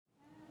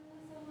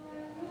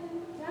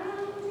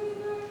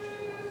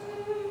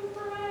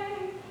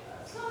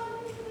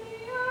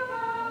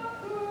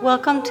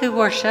Welcome to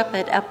worship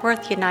at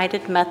Epworth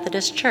United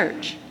Methodist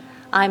Church.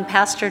 I'm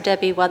Pastor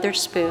Debbie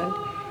Weatherspoon,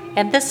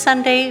 and this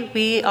Sunday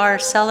we are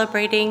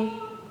celebrating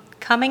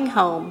coming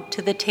home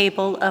to the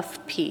table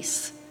of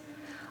peace.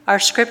 Our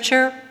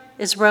scripture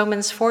is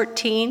Romans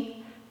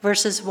 14,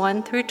 verses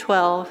 1 through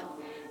 12,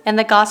 and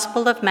the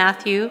Gospel of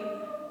Matthew,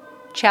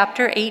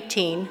 chapter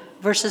 18,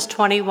 verses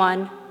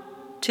 21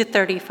 to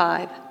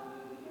 35.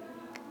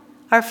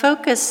 Our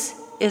focus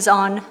is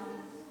on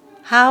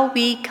how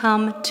we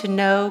come to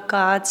know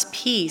God's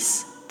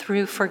peace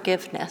through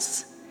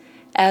forgiveness.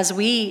 As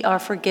we are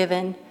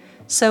forgiven,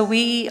 so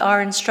we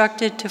are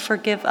instructed to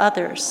forgive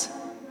others.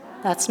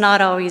 That's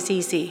not always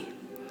easy,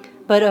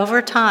 but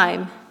over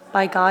time,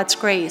 by God's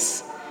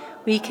grace,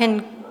 we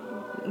can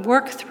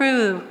work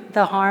through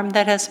the harm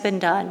that has been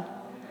done,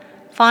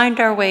 find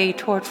our way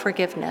toward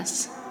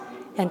forgiveness,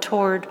 and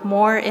toward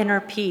more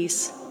inner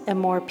peace and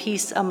more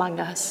peace among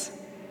us.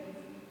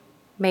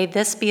 May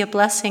this be a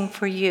blessing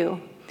for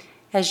you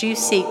as you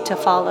seek to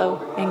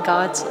follow in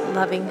God's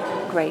loving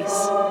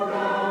grace.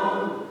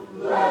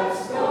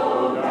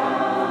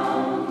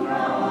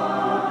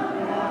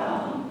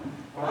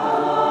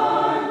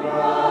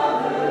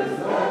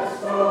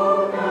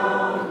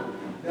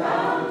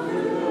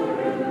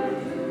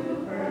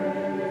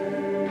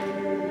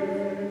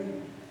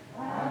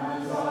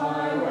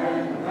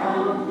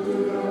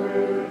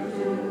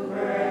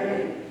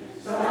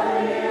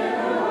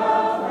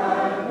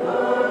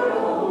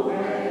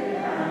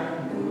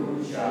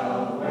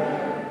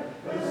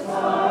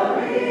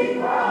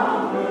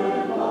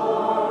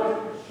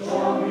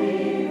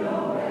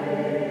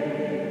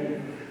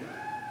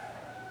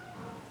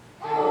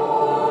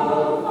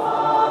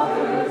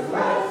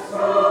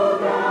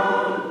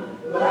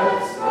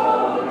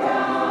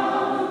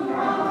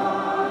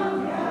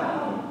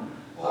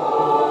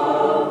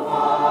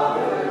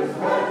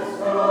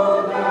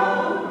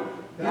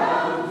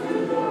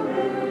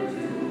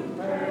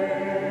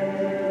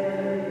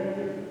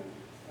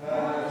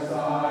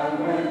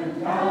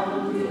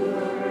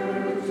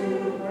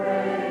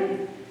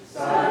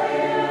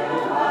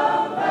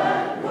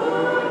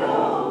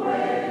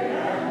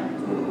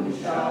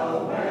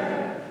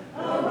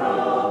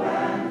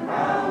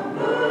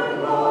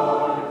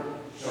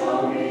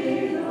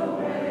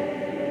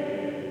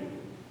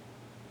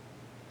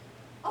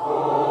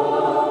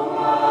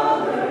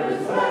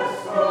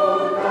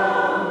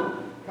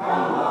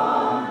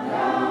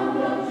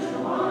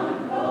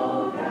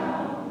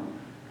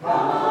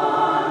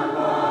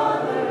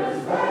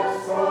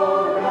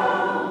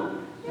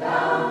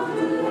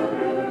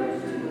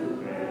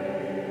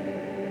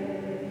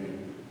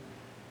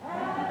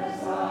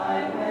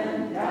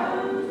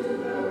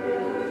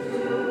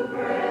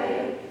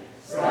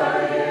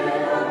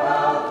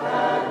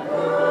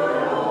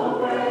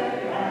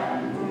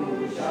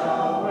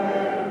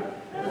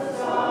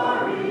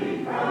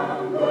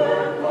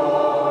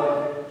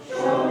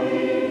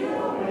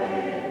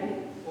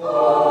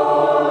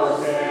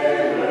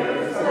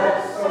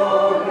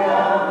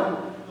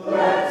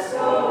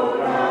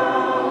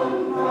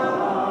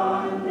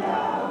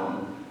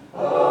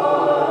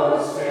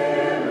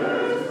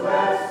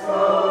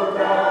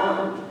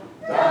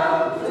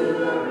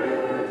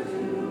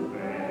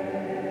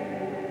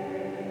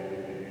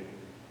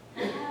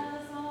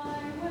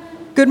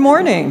 Good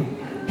morning.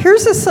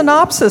 Here's a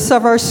synopsis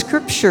of our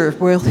scripture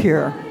we'll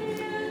hear.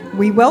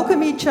 We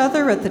welcome each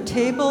other at the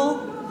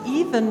table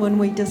even when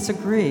we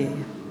disagree.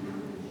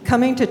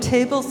 Coming to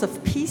tables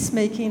of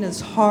peacemaking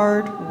is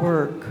hard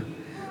work.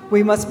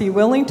 We must be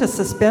willing to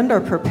suspend our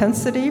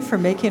propensity for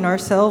making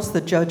ourselves the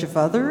judge of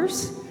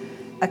others.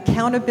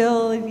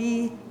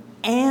 Accountability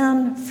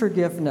and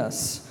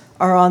forgiveness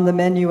are on the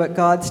menu at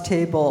God's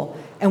table,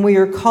 and we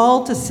are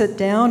called to sit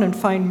down and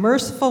find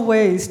merciful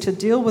ways to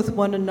deal with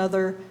one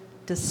another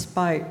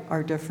despite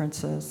our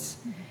differences.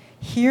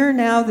 Hear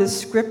now this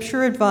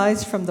scripture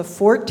advice from the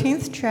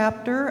 14th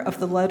chapter of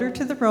the letter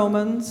to the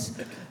Romans,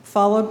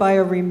 followed by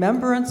a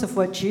remembrance of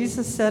what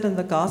Jesus said in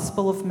the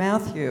Gospel of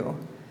Matthew.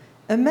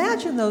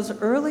 Imagine those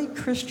early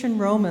Christian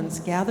Romans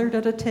gathered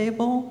at a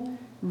table,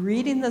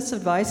 reading this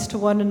advice to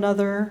one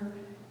another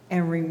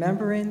and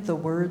remembering the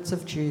words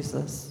of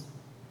Jesus.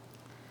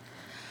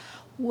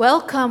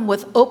 Welcome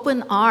with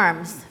open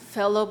arms,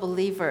 fellow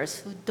believers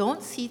who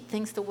don't see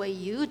things the way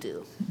you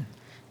do.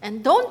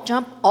 And don't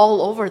jump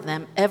all over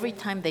them every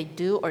time they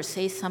do or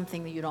say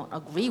something that you don't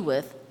agree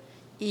with,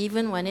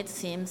 even when it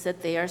seems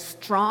that they are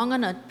strong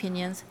on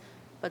opinions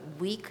but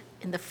weak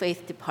in the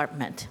faith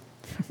department.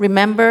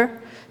 Remember,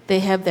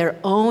 they have their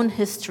own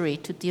history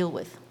to deal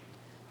with.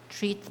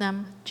 Treat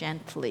them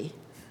gently.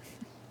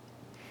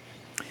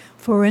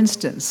 For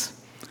instance,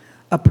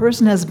 a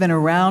person has been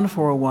around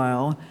for a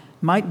while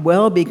might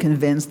well be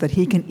convinced that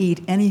he can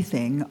eat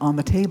anything on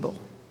the table,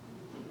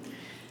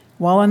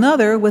 while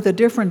another with a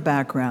different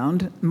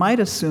background might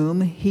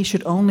assume he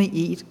should only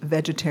eat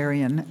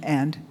vegetarian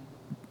and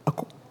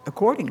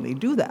accordingly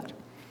do that.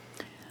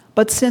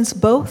 But since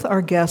both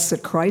are guests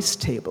at Christ's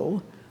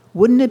table,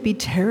 wouldn't it be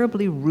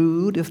terribly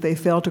rude if they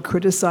fell to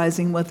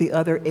criticizing what the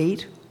other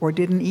ate or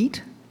didn't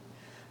eat?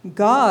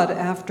 God,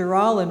 after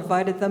all,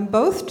 invited them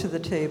both to the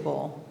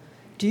table.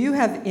 Do you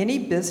have any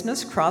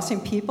business crossing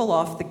people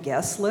off the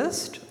guest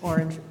list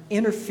or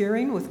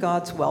interfering with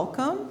God's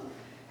welcome?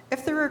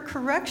 If there are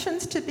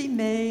corrections to be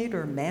made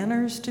or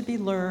manners to be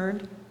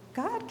learned,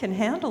 God can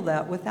handle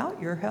that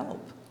without your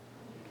help.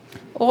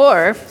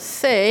 Or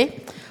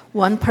say,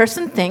 one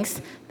person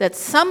thinks that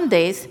some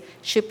days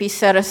should be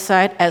set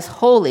aside as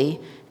holy,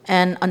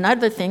 and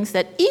another thinks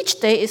that each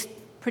day is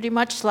pretty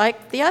much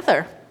like the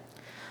other.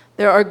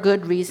 There are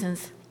good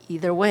reasons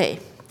either way.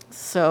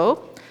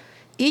 So,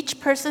 each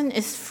person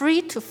is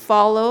free to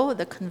follow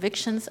the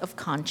convictions of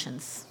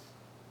conscience.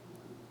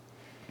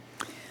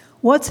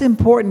 What's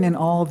important in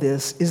all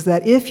this is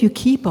that if you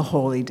keep a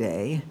holy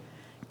day,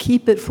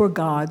 keep it for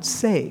God's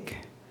sake.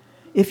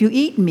 If you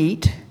eat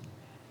meat,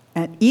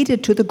 and eat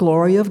it to the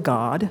glory of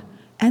God,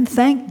 and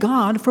thank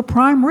God for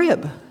prime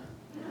rib.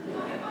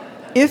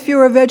 If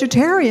you're a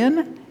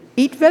vegetarian,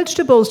 eat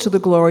vegetables to the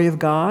glory of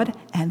God,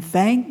 and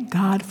thank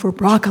God for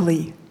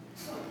broccoli.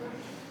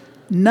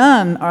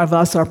 None of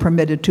us are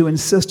permitted to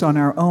insist on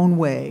our own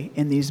way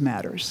in these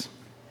matters.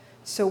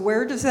 So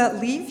where does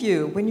that leave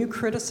you when you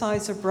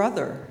criticize a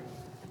brother?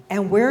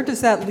 And where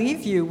does that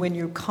leave you when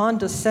you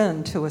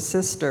condescend to a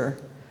sister?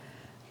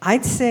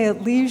 I'd say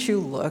it leaves you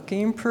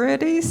looking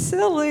pretty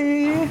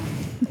silly,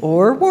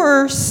 or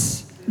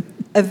worse.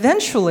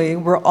 Eventually,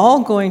 we're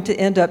all going to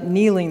end up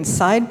kneeling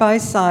side by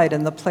side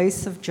in the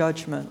place of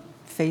judgment,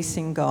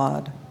 facing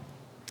God.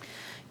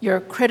 Your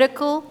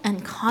critical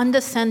and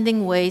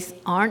condescending ways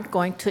aren't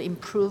going to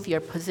improve your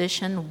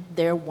position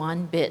there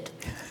one bit.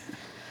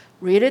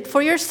 Read it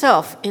for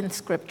yourself in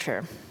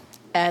Scripture.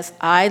 As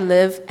I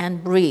live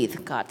and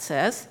breathe, God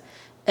says,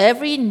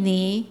 every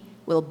knee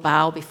will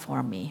bow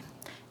before me.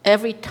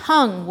 Every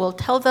tongue will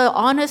tell the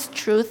honest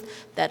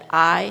truth that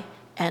I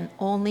and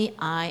only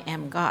I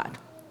am God.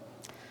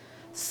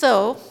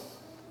 So,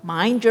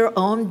 mind your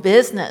own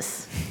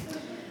business.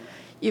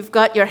 You've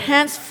got your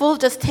hands full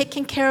just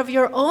taking care of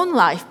your own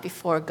life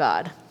before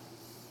God.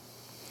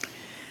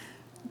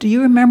 Do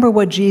you remember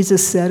what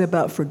Jesus said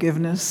about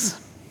forgiveness?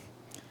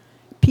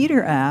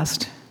 Peter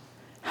asked,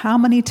 "How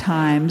many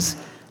times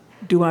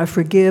do I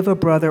forgive a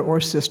brother or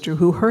sister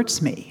who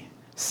hurts me?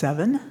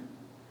 7?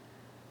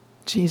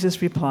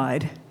 Jesus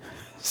replied,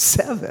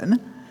 7?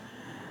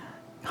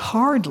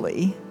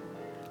 Hardly.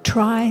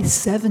 Try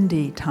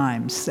 70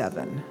 times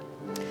 7.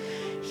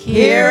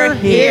 Hear,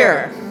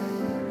 hear.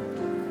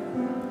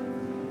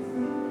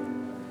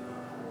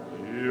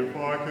 If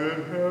I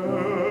could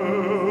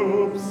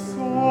help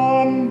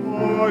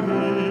somebody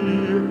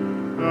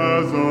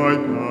as I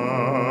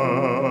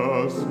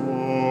pass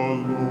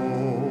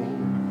along,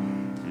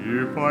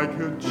 if I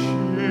could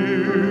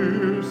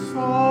cheer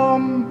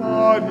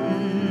somebody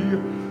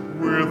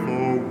with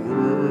a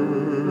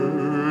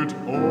word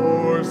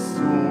or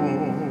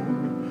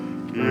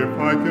song, if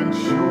I can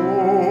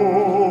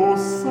show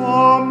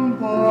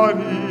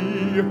somebody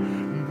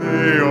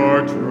they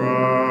are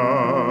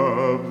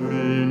traveling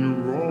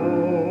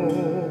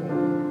wrong,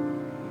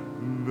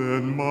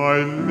 then my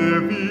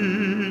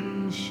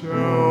living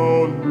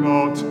shall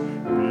not be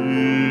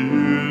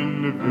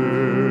in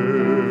vain.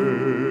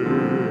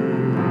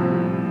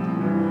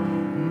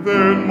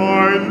 Then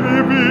my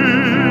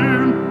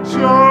living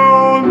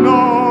shall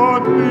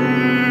not be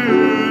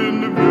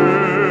in vain.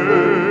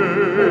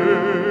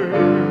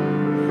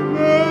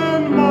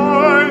 Then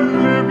my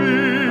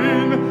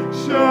living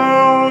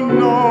shall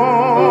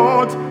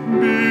not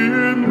be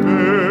in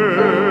vain.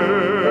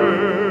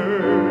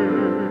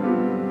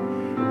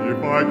 If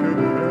I could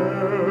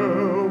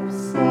help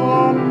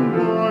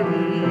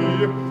somebody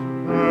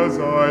as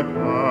I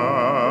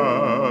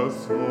pass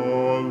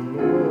along,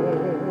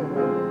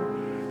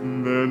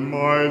 then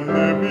my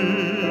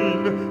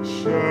living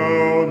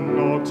shall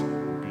not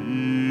be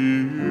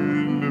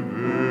in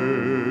vain.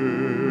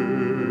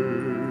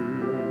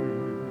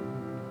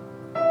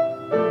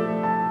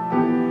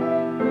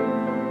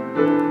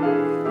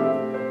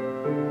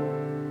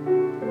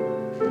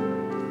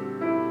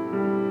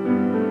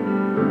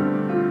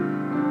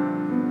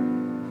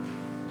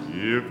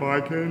 If I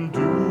can do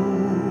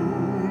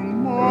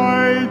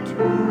my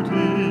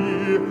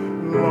duty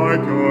like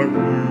a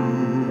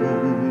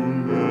human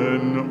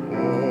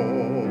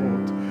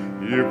ought,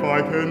 if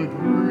I can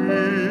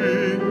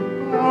bring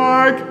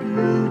back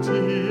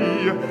beauty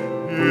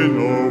in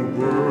a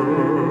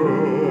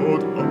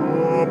world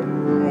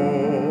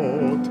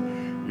abroad,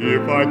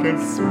 if I can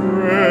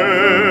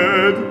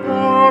spread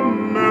the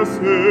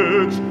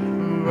message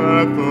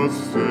that the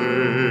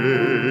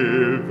Savior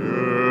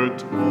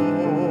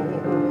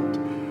taught,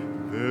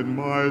 then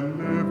my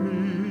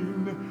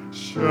living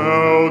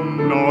shall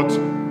not be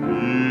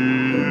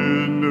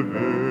in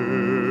vain.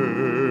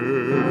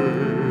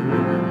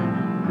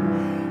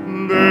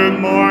 Then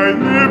my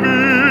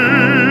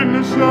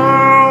living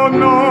shall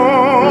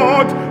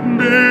not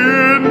be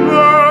in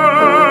vain.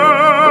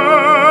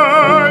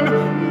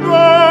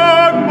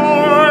 Then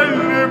my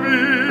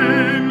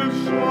living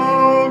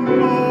shall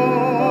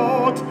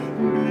not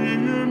be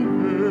in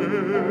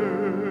vain.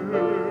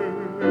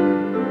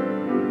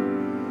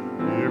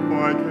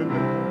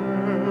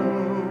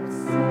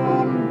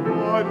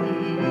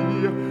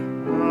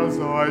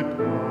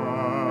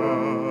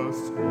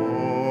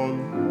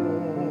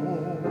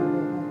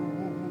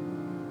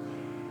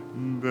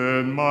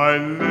 my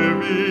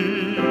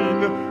living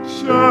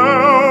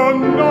shall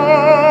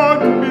not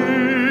be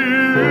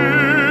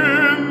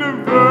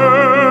in vain.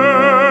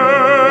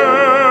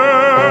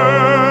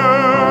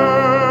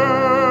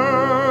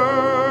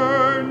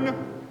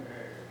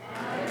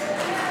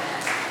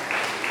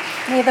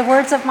 May the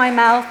words of my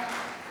mouth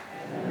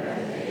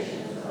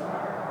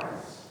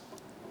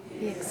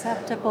be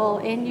acceptable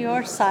in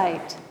your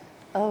sight,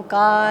 O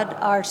God,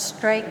 our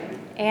strength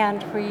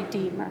and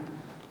Redeemer.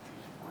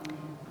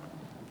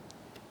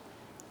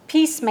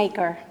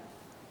 Peacemaker.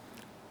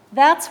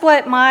 That's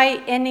what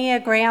my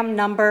Enneagram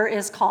number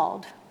is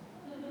called.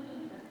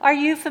 Are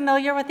you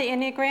familiar with the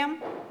Enneagram?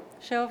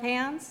 Show of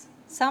hands.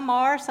 Some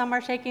are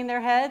shaking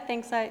their head.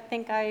 Think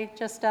I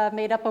just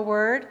made up a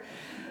word.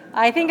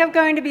 I think I'm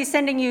going to be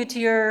sending you to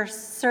your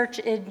search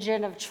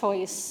engine of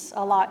choice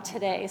a lot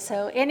today.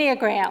 So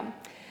Enneagram.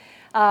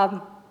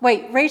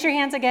 Wait, raise your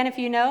hands again if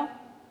you know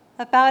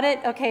about it.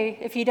 Okay,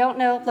 if you don't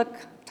know,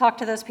 talk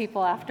to those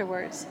people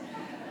afterwards.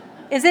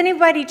 Is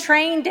anybody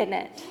trained in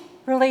it?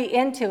 Really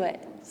into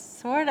it?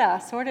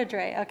 Sorta,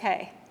 Dre.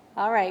 Okay,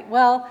 all right.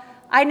 Well,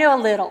 I know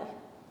a little,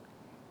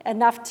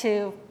 enough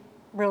to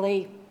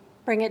really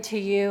bring it to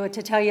you,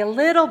 to tell you a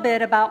little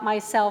bit about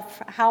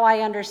myself, how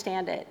I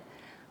understand it.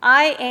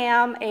 I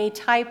am a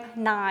type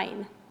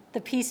 9,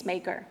 the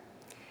peacemaker.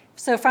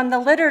 So from the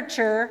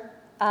literature,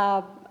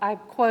 I'm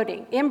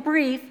quoting, in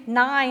brief,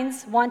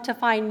 9s want to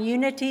find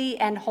unity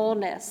and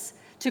wholeness,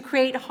 to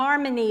create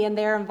harmony in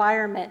their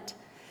environment,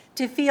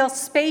 to feel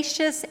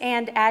spacious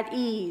and at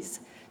ease,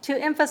 to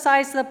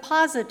emphasize the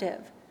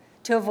positive,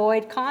 to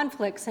avoid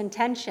conflicts and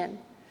tension,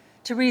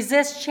 to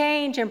resist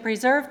change and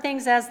preserve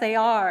things as they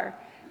are,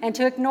 and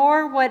to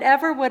ignore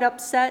whatever would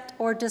upset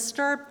or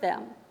disturb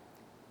them.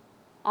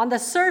 On the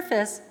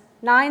surface,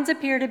 9s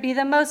appear to be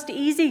the most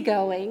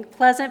easygoing,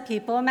 pleasant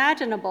people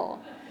imaginable.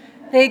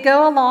 They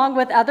go along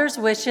with others'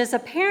 wishes,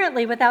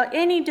 apparently without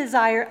any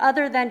desire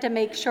other than to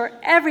make sure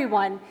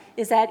everyone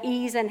is at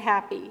ease and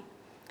happy.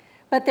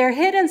 But their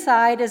hidden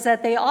side is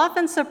that they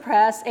often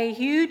suppress a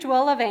huge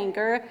well of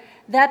anger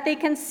that they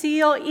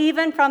conceal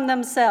even from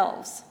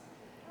themselves.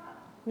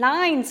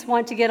 9s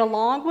want to get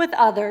along with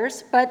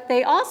others, but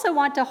they also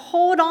want to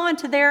hold on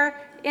to their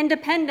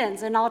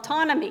independence and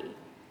autonomy.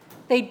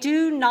 They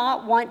do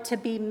not want to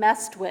be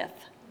messed with.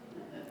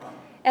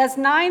 As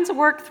 9s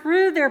work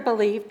through their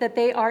belief that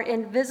they are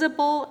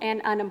invisible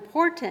and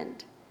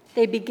unimportant,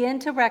 they begin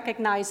to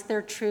recognize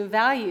their true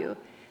value.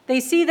 They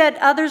see that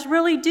others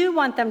really do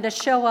want them to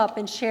show up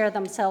and share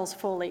themselves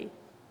fully.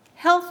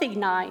 Healthy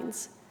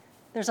 9s,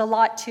 there's a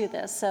lot to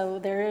this. So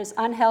there is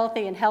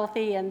unhealthy and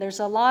healthy, and there's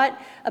a lot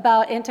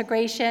about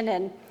integration,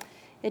 and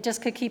it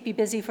just could keep you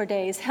busy for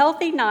days.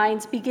 Healthy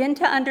 9s begin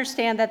to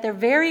understand that their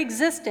very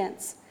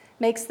existence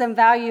makes them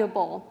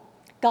valuable.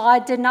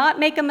 God did not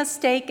make a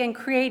mistake in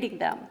creating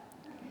them.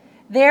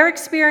 Their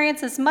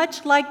experience is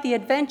much like the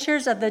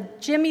adventures of the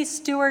Jimmy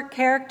Stewart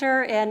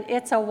character in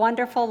It's a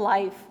Wonderful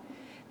Life.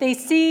 They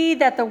see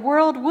that the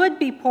world would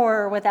be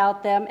poorer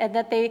without them and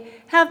that they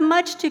have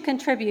much to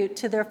contribute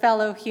to their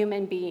fellow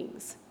human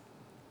beings.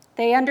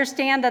 They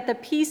understand that the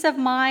peace of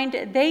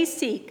mind they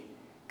seek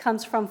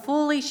comes from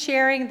fully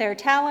sharing their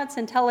talents,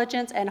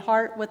 intelligence, and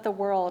heart with the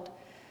world.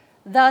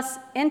 Thus,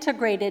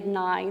 integrated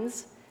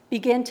 9s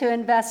begin to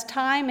invest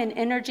time and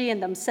energy in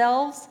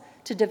themselves,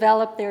 to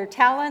develop their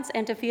talents,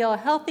 and to feel a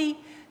healthy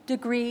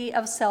degree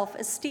of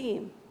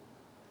self-esteem.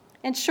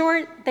 In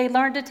short, they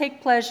learn to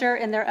take pleasure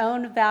in their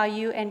own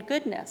value and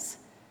goodness.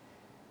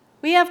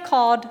 We have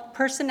called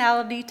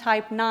personality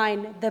type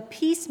 9 the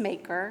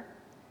peacemaker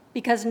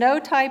because no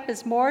type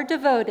is more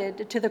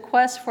devoted to the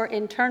quest for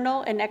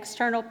internal and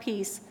external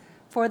peace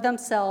for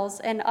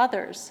themselves and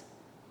others.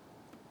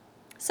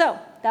 So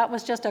that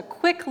was just a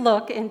quick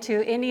look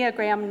into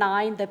Enneagram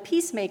 9, the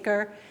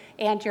peacemaker,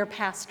 and your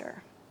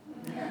pastor.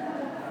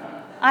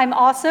 I'm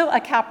also a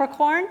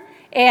Capricorn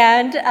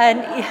and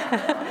an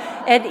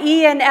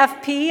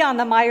ENFP on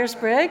the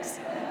Myers-Briggs,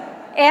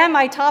 and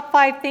my top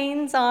 5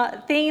 themes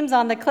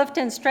on the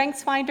Clifton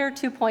Strengths Finder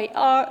 2.0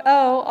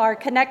 are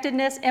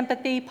connectedness,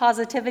 empathy,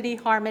 positivity,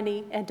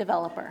 harmony, and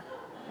developer.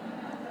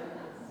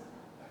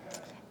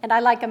 And I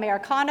like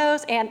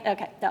Americanos, and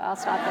okay, no, I'll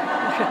stop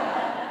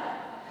there.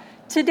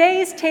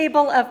 Today's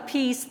Table of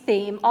Peace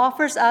theme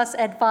offers us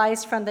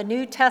advice from the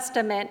New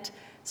Testament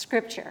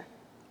scripture,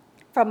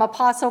 from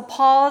Apostle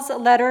Paul's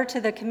letter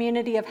to the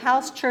community of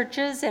house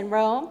churches in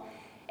Rome,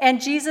 and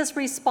Jesus'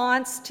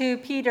 response to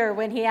Peter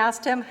when he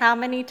asked him how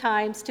many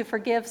times to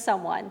forgive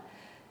someone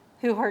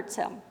who hurts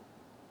him.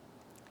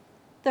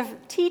 The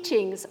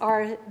teachings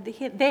are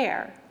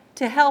there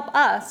to help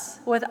us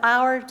with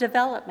our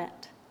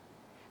development.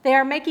 They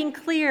are making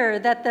clear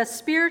that the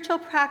spiritual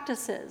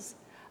practices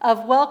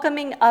of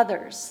welcoming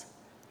others,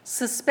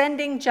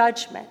 suspending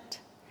judgment,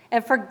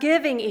 and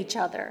forgiving each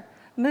other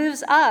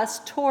moves us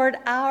toward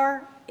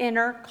our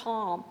inner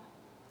calm.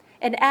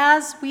 And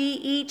as we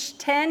each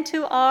tend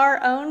to our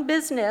own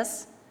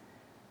business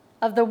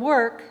of the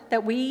work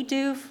that we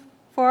do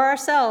for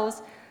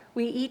ourselves,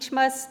 we each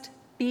must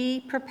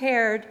be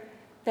prepared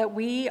that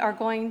we are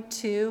going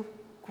to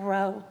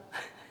grow.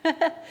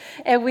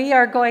 And we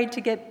are going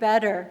to get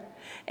better.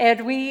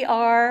 And we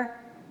are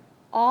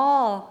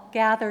all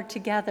gathered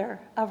together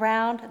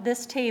around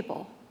this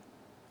table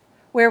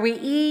where we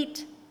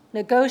eat,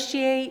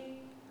 negotiate,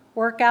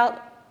 work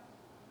out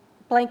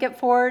blanket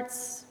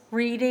forts,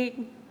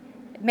 reading,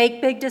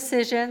 make big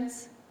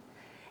decisions.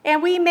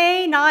 And we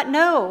may not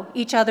know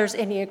each other's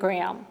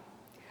Enneagram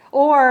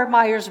or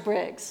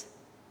Myers-Briggs,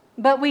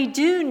 but we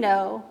do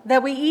know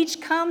that we each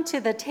come to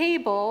the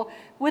table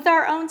with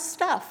our own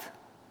stuff,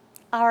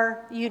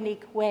 our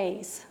unique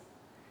ways.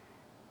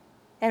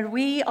 And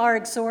we are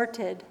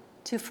exhorted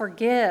to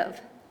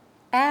forgive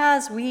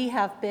as we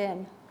have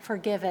been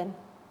forgiven.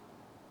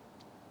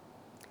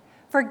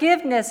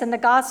 Forgiveness in the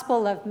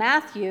Gospel of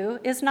Matthew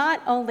is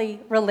not only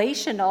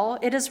relational,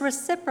 it is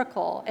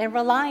reciprocal and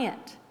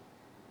reliant.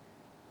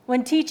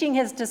 When teaching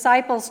his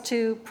disciples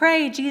to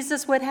pray,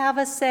 Jesus would have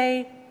us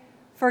say,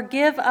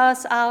 "Forgive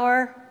us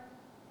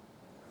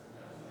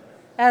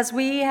as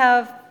we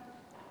have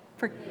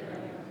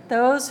forgiven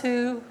those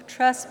who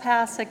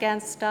trespass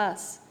against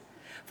us."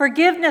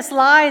 Forgiveness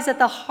lies at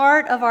the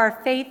heart of our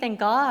faith in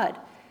God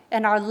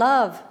and our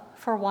love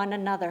for one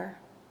another.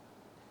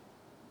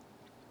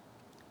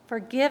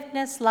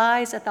 Forgiveness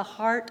lies at the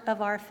heart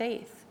of our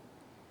faith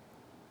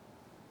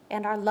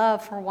and our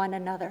love for one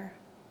another.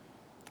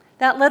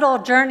 That little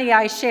journey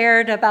I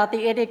shared about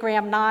the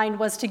Enneagram 9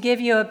 was to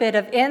give you a bit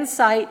of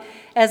insight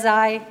as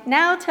I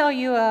now tell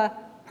you a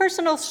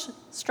personal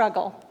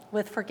struggle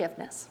with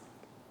forgiveness.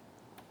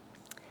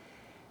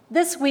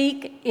 This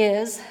week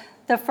is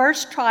the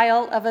first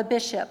trial of a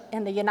bishop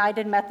in the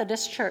United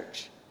Methodist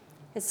Church.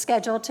 It's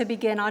scheduled to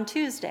begin on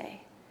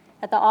Tuesday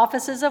at the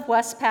offices of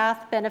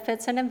Westpath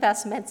Benefits and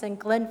Investments in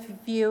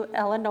Glenview,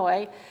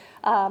 Illinois,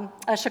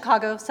 a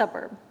Chicago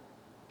suburb.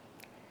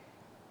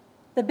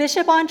 The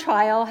bishop on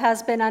trial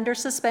has been under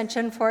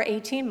suspension for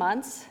 18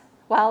 months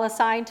while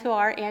assigned to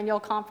our annual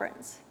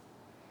conference.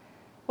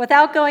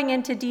 Without going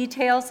into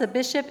details, the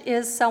bishop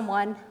is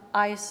someone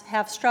I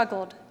have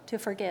struggled to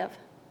forgive.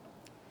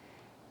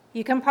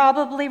 You can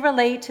probably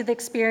relate to the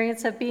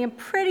experience of being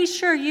pretty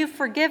sure you've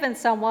forgiven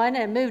someone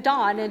and moved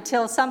on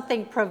until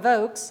something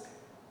provokes.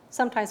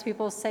 Sometimes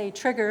people say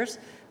triggers,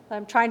 but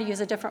I'm trying to use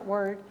a different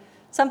word.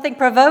 Something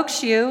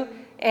provokes you,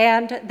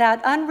 and that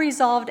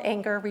unresolved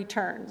anger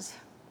returns.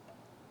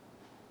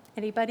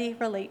 Anybody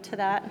relate to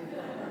that?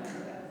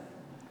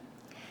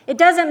 It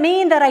doesn't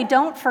mean that I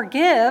don't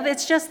forgive,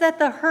 it's just that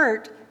the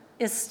hurt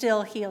is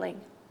still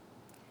healing.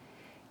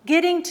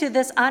 Getting to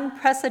this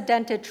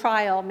unprecedented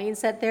trial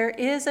means that there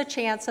is a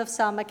chance of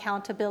some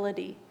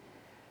accountability.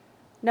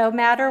 No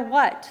matter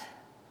what,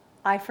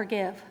 I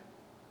forgive.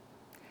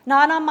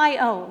 Not on my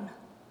own,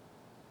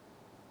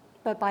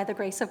 but by the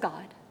grace of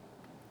God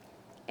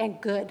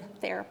and good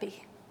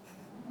therapy.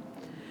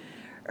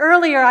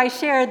 Earlier, I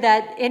shared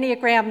that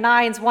Enneagram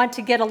 9s want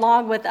to get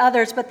along with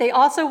others, but they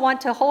also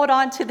want to hold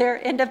on to their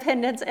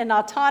independence and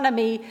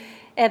autonomy,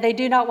 and they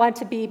do not want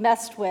to be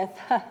messed with.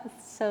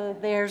 So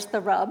there's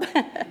the rub.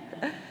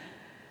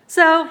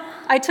 So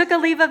I took a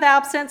leave of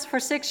absence for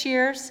 6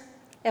 years,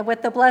 and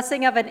with the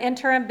blessing of an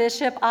interim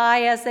bishop,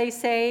 I, as they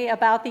say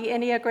about the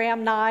Enneagram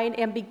 9,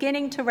 am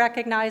beginning to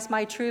recognize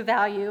my true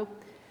value.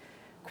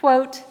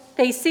 Quote,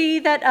 "They see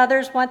that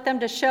others want them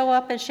to show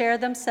up and share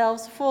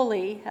themselves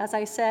fully." As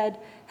I said,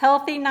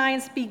 healthy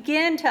 9s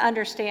begin to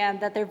understand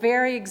that their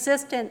very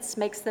existence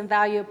makes them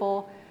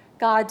valuable.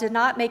 God did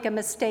not make a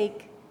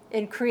mistake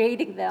in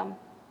creating them.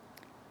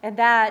 And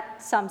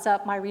that sums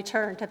up my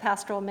return to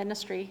pastoral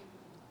ministry.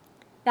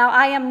 Now,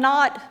 I am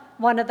not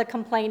one of the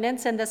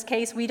complainants. In this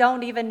case, we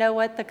don't even know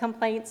what the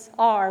complaints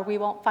are. We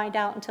won't find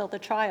out until the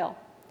trial.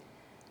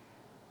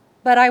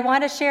 But I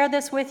want to share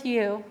this with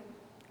you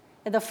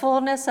in the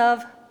fullness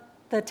of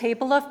the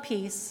table of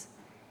peace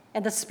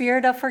and the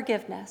spirit of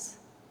forgiveness,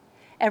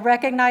 and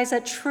recognize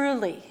that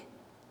truly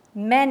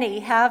many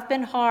have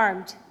been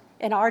harmed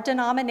in our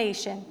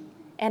denomination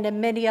and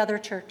in many other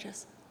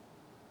churches.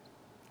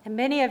 And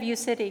many of you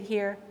sitting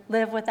here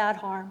live without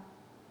harm.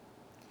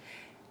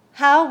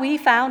 How we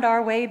found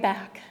our way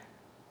back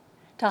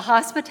to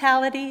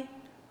hospitality,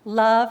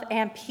 love,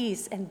 and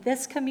peace in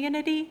this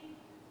community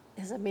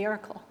is a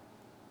miracle.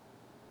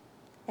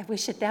 And we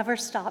should never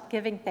stop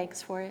giving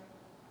thanks for it.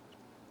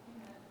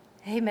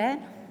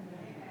 Amen.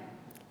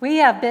 We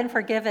have been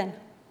forgiven.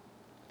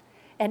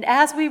 And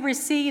as we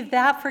receive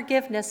that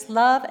forgiveness,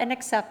 love, and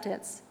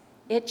acceptance,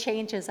 it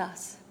changes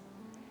us.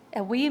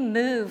 And we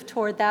move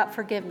toward that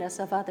forgiveness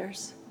of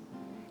others.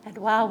 And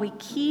while we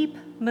keep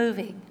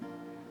moving,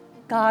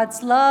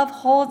 God's love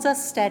holds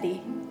us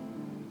steady,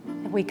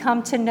 and we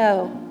come to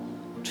know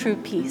true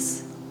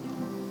peace.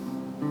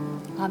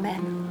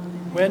 Amen.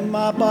 When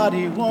my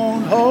body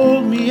won't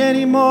hold me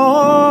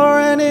anymore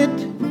and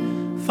it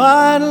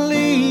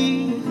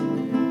finally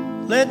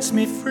lets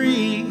me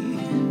free,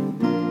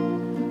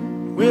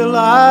 will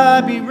I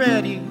be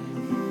ready?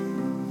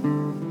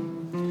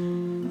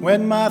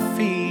 When my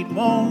feet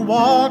won't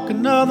walk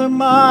another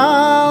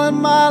mile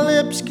and my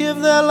lips give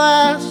their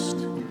last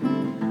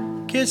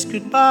kiss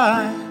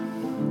goodbye,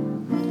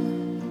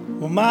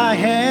 Will my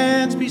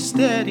hands be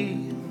steady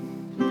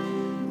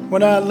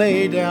when I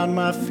lay down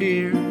my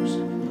fears,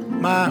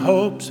 my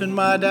hopes and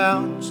my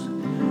doubts,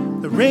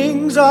 the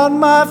rings on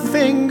my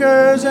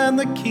fingers and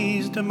the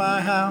keys to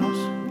my house,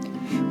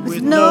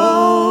 with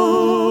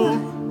no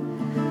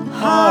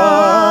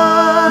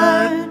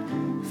hard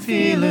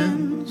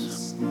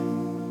feelings?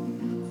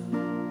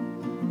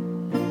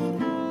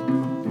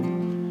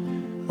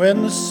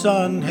 When the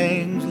sun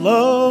hangs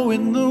low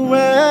in the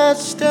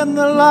west and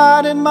the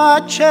light in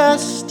my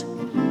chest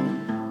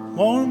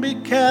won't be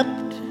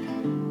kept,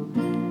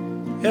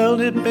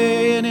 held at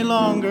bay any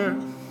longer.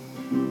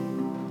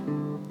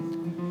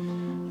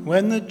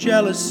 When the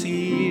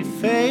jealousy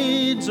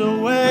fades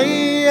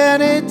away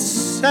and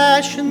it's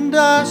ash and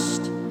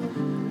dust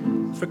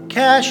for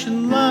cash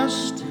and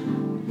lust,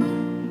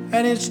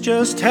 and it's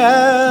just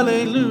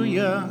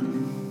hallelujah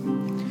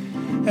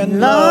and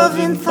love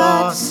in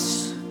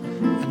thoughts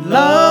and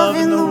love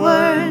in the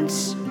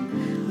words,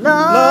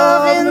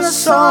 love in the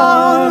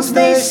songs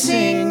they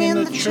sing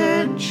in the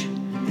church,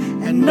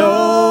 and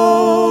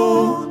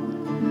no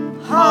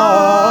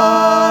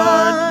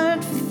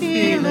hard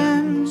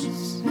feelings.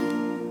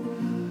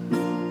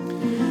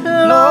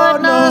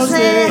 Lord knows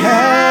they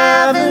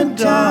haven't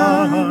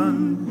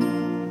done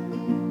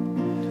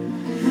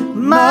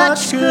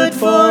much good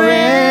for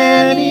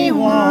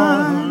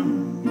anyone.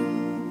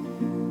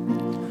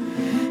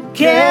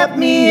 Kept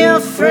me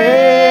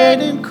afraid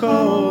and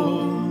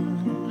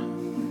cold,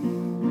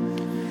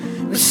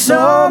 with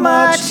so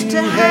much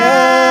to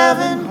have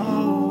and hold.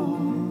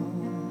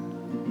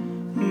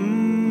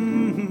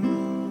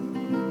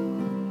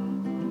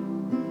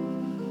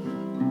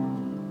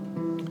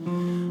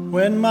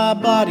 When my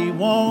body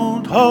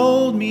won't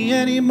hold me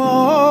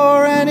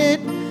anymore and it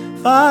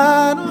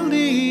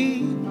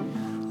finally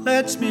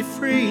lets me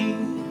free,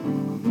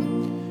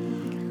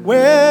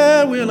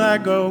 where will I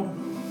go?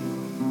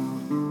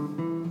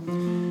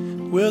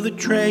 Will the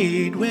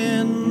trade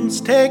winds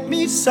take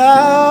me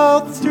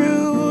south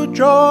through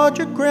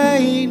Georgia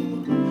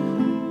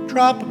grain,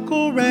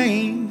 tropical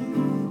rain,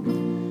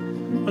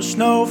 or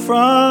snow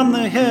from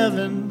the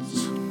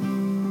heavens?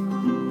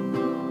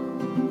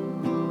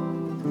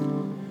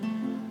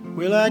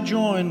 Will I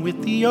join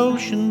with the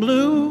ocean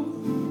blue,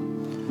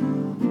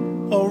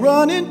 or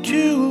run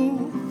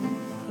into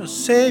a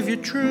Savior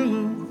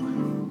true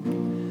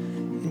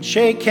and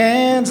shake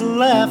hands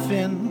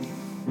laughing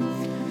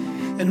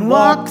and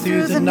walk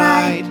through the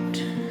night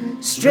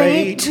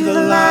straight to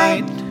the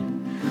light,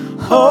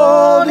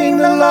 holding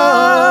the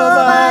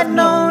love I've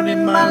known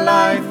in my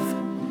life,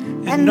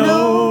 and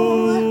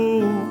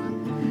no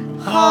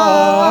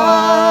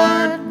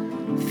hard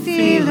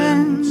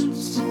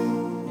feelings.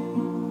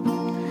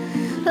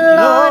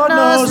 Lord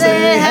knows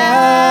they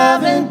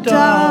haven't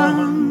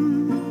done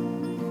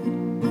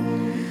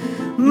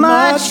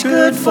much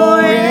good for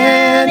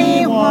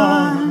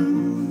anyone.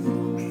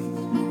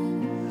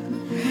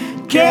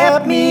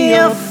 Kept me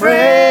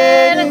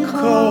afraid and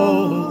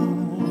cold,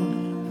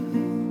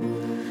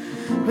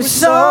 with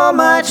so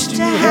much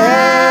to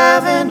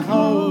have and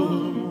hold.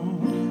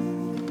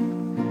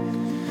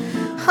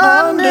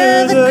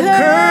 Under the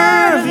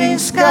curving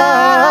sky,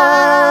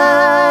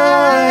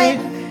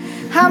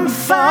 I'm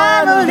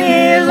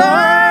finally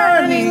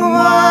learning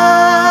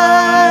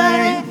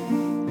why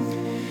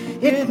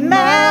it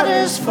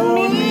matters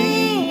for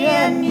me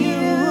and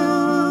you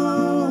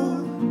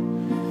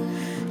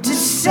to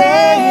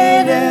say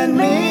it and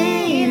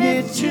mean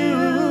it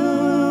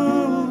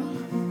too.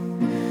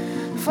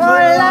 For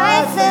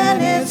life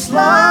and its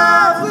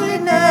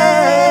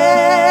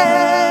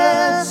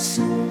loveliness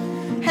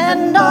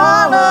and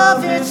all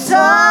of its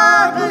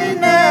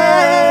ugliness,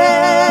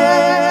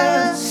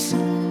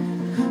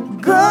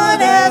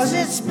 good as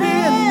it's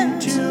been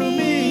to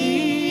me,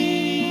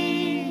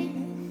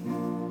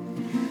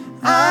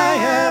 I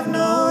have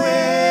no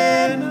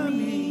enemies.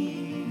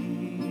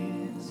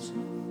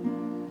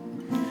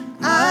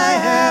 I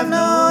have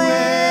no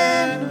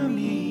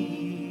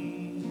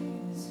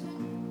enemies.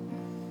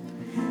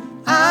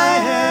 I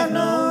have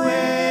no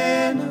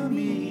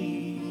enemies.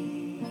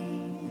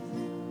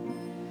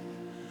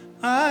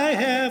 I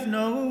have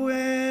no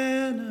enemies.